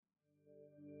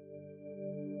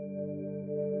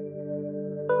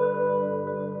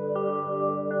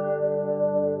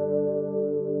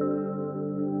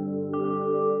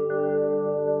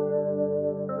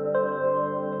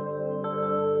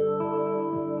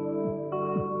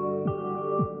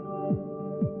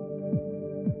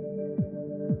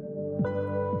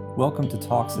Welcome to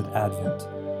Talks at Advent,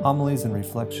 homilies and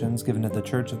reflections given at the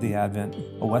Church of the Advent,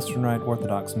 a Western Rite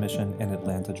Orthodox mission in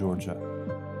Atlanta, Georgia.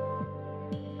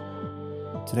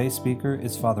 Today's speaker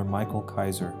is Father Michael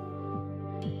Kaiser.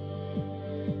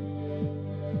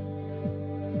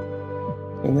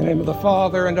 In the name of the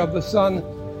Father, and of the Son,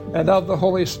 and of the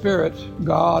Holy Spirit,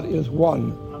 God is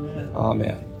one. Amen.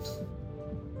 Amen.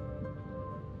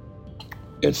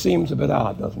 It seems a bit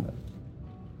odd, doesn't it?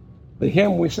 The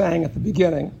hymn we sang at the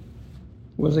beginning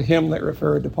was a hymn that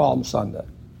referred to Palm Sunday.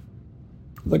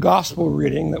 The gospel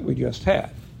reading that we just had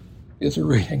is a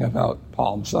reading about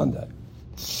Palm Sunday.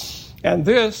 And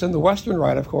this, in the Western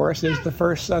Rite, of course, is the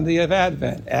first Sunday of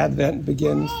Advent. Advent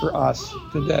begins for us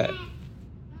today.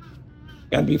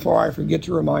 And before I forget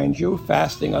to remind you,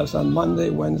 fasting us on Monday,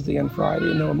 Wednesday, and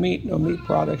Friday. No meat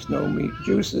products, no meat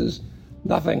juices,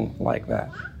 nothing like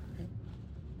that.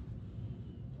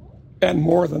 And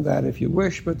more than that if you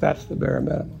wish, but that's the bare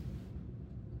minimum.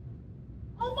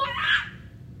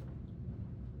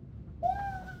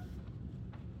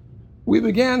 We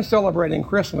began celebrating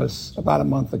Christmas about a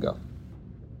month ago.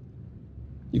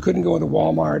 You couldn't go into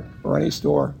Walmart or any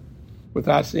store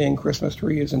without seeing Christmas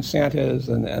trees and Santas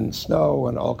and snow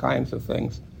and all kinds of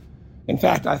things. In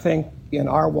fact, I think in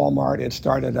our Walmart it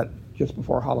started at just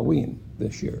before Halloween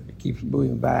this year. It keeps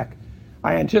moving back.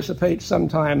 I anticipate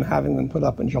sometime having them put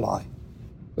up in July,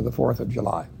 for the 4th of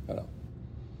July.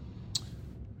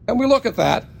 And we look at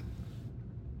that,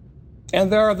 and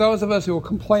there are those of us who will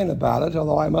complain about it,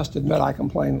 although I must admit I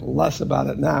complain less about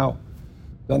it now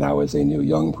than I was a new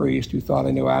young priest who thought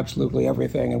I knew absolutely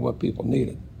everything and what people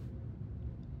needed.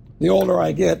 The older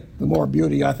I get, the more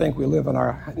beauty I think we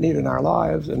need in our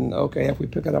lives, and okay, if we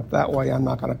pick it up that way, I'm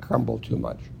not going to crumble too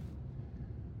much.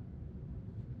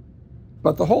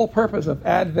 But the whole purpose of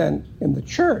Advent in the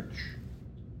church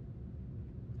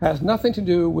has nothing to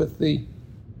do with the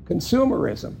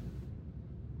consumerism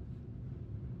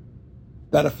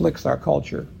that afflicts our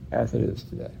culture as it is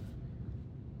today.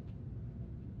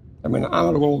 I mean, I'm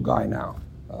an old guy now.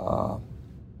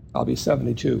 I'll be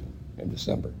 72 in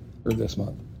December, or this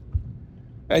month.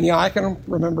 And I can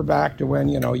remember back to when,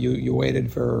 you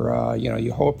waited for,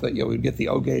 you hoped that you would get the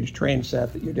O-gauge train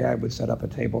set, that your dad would set up a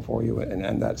table for you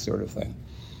and that sort of thing.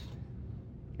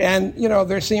 And,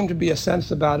 there seemed to be a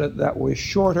sense about it that was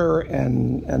shorter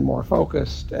and more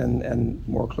focused and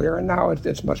more clear. And now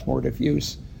it's much more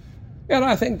diffuse. And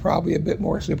I think probably a bit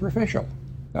more superficial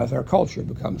as our culture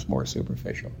becomes more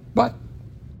superficial. But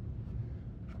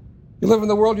you live in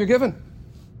the world you're given.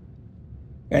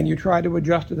 And you try to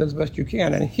adjust it as best you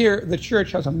can. And here, the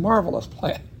church has a marvelous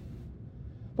plan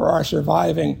for our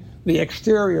surviving the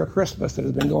exterior Christmas that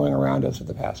has been going around us for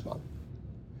the past month.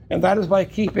 And that is by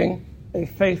keeping a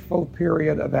faithful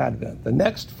period of Advent. The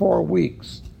next 4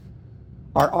 weeks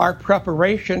are our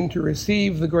preparation to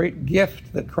receive the great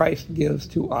gift that Christ gives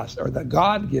to us, or that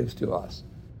God gives to us,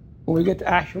 when we get to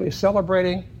actually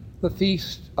celebrating the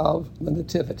feast of the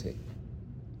Nativity.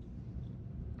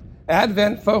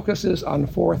 Advent focuses on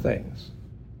 4 things: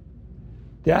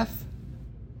 death,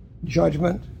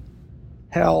 judgment,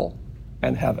 hell,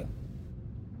 and heaven.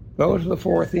 Those are the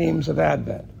 4 themes of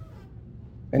Advent.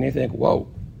 And you think, whoa,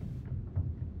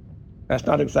 that's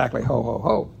not exactly ho, ho,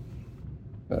 ho.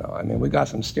 We got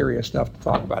some serious stuff to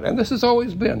talk about. And this has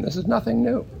always been. This is nothing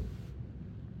new.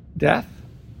 Death,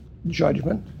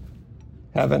 judgment,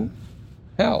 heaven,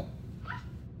 hell.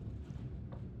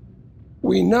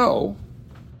 We know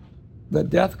that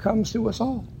death comes to us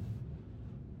all.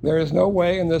 There is no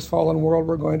way in this fallen world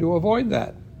we're going to avoid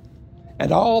that.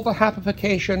 And all the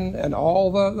happification and all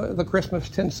the Christmas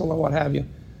tinsel and what have you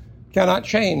cannot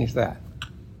change that.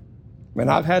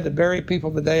 I've had to bury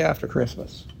people the day after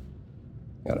Christmas.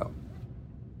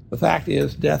 The fact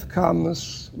is, death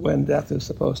comes when death is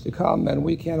supposed to come, and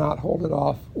we cannot hold it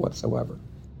off whatsoever.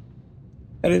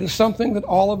 And it is something that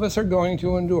all of us are going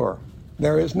to endure.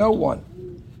 There is no one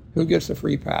who gets a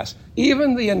free pass.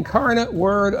 Even the incarnate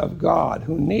Word of God,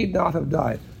 who need not have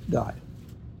died.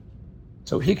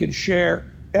 So he could share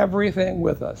everything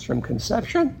with us, from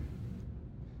conception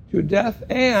to death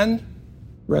and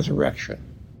resurrection.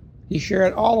 He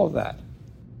shared all of that.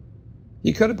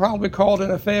 He could have probably called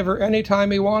in a favor any time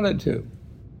he wanted to.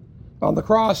 On the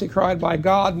cross, he cried, my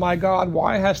God,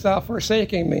 why hast thou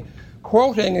forsaken me?"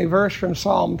 Quoting a verse from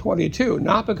Psalm 22,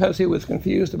 not because he was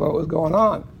confused about what was going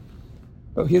on,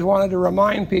 but he wanted to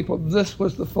remind people this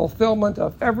was the fulfillment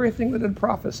of everything that had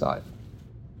prophesied,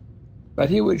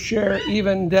 that he would share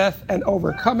even death and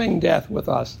overcoming death with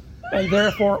us, and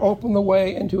therefore open the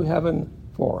way into heaven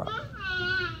for us.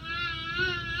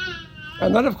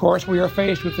 And then, of course, we are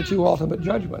faced with the 2 ultimate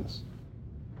judgments,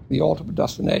 the ultimate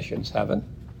destinations, heaven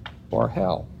or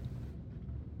hell.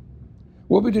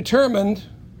 Will be determined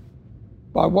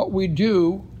by what we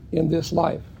do in this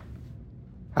life,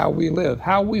 how we live,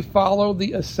 how we follow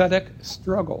the ascetic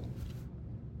struggle.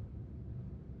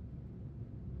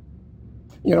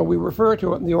 You know, we refer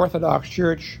to it in the Orthodox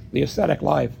Church, the ascetic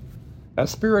life,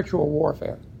 as spiritual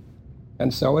warfare.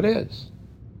 And so it is.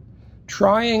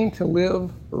 Trying to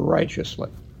live righteously.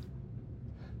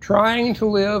 Trying to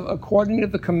live according to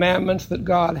the commandments that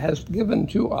God has given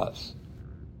to us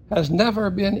has never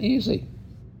been easy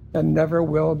and never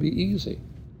will be easy.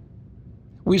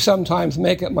 We sometimes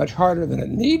make it much harder than it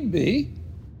need be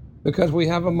because we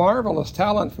have a marvelous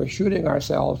talent for shooting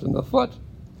ourselves in the foot,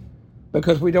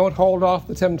 because we don't hold off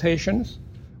the temptations.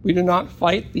 We do not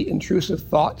fight the intrusive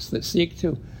thoughts that seek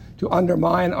to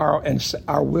undermine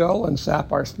our will and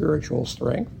sap our spiritual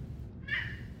strength.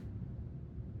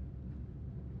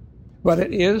 But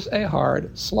it is a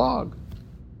hard slog.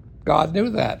 God knew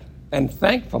that, and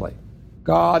thankfully,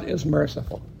 God is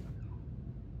merciful.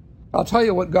 I'll tell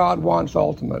you what God wants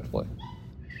ultimately.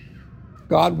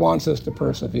 God wants us to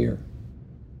persevere.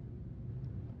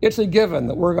 It's a given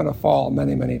that we're going to fall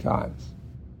many, many times.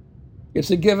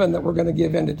 It's a given that we're going to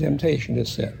give in to temptation to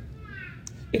sin.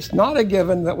 It's not a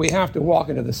given that we have to walk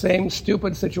into the same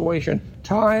stupid situation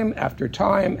time after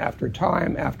time after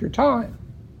time after time.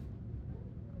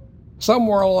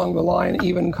 Somewhere along the line,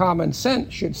 even common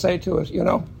sense should say to us, you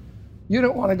know, you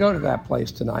don't want to go to that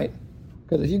place tonight,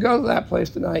 because if you go to that place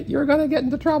tonight, you're going to get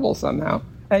into trouble somehow,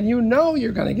 and you know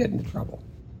you're going to get into trouble.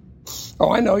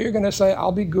 Oh, I know you're going to say,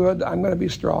 I'll be good, I'm going to be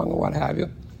strong, and what have you.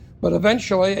 But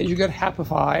eventually, as you get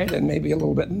happified and maybe a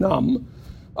little bit numb,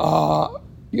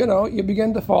 you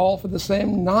begin to fall for the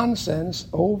same nonsense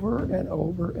over and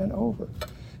over and over.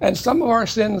 And some of our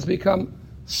sins become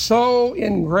so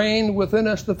ingrained within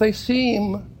us that they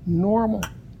seem normal.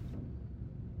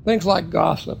 Things like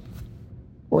gossip,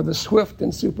 or the swift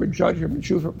and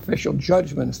superficial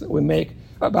judgments that we make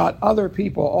about other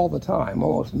people all the time,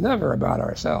 almost never about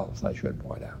ourselves, I should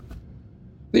point out.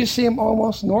 These seem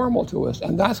almost normal to us,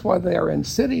 and that's why they are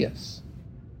insidious.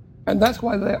 And that's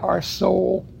why they are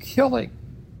soul-killing.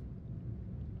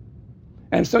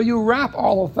 And so you wrap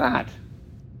all of that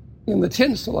in the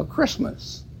tinsel of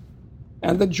Christmas,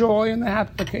 and the joy and the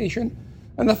application,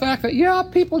 and the fact that, yeah,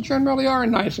 people generally are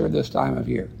nicer this time of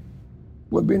year.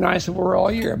 Would be nice if we were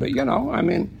all year, but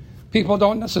people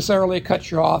don't necessarily cut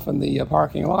you off in the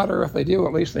parking lot, or if they do,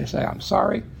 at least they say, I'm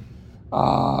sorry.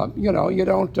 You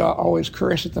don't always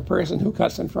curse at the person who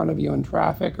cuts in front of you in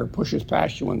traffic or pushes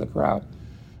past you in the crowd.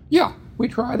 Yeah, we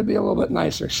try to be a little bit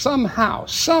nicer. Somehow,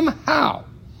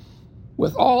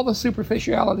 with all the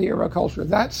superficiality of our culture,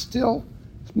 that still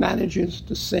manages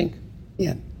to sink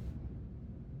in.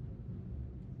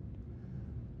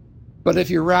 But if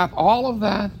you wrap all of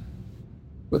that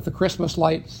with the Christmas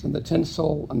lights and the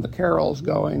tinsel and the carols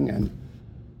going, and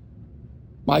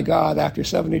my God, after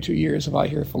 72 years, if I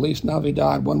hear Feliz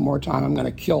Navidad one more time, I'm going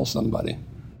to kill somebody.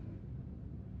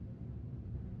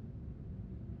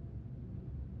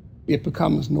 It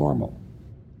becomes normal.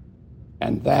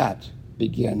 And that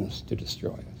begins to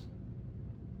destroy us.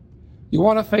 You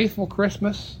want a faithful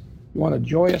Christmas? You want a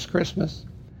joyous Christmas?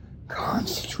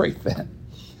 Concentrate then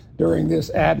during this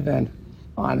Advent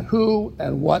on who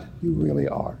and what you really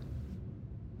are.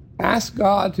 Ask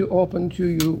God to open to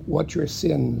you what your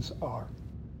sins are.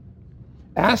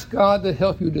 Ask God to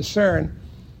help you discern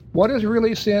what is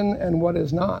really sin and what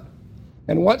is not,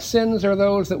 and what sins are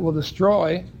those that will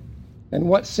destroy, and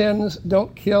what sins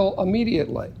don't kill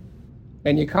immediately.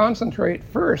 And you concentrate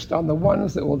first on the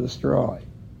ones that will destroy,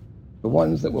 the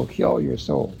ones that will kill your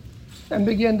soul, and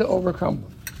begin to overcome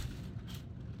them.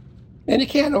 And you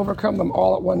can't overcome them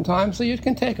all at one time, so you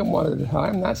can take them one at a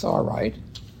time. That's all right.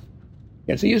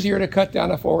 It's easier to cut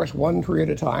down a forest one tree at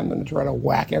a time than to try to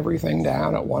whack everything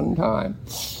down at one time.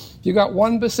 If you got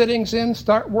one besetting sin,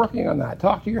 start working on that.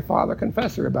 Talk to your father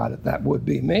confessor about it. That would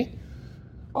be me.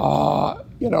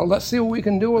 Let's see what we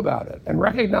can do about it. And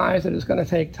recognize that it's going to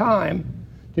take time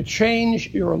to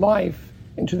change your life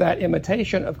into that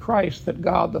imitation of Christ that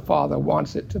God the Father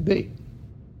wants it to be.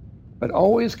 But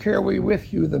always carry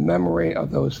with you the memory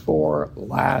of those four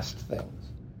last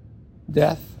things: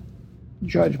 death,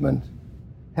 judgment,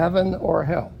 heaven, or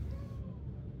hell.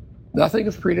 Nothing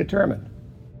is predetermined.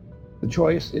 The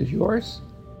choice is yours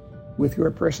with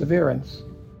your perseverance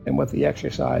and with the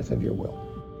exercise of your will.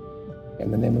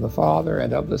 In the name of the Father,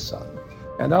 and of the Son,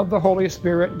 and of the Holy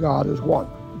Spirit, God is one.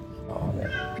 Amen.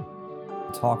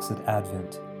 Talks at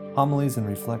Advent. Homilies and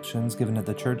reflections given at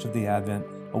the Church of the Advent,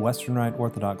 a Western Rite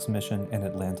Orthodox mission in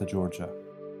Atlanta, Georgia.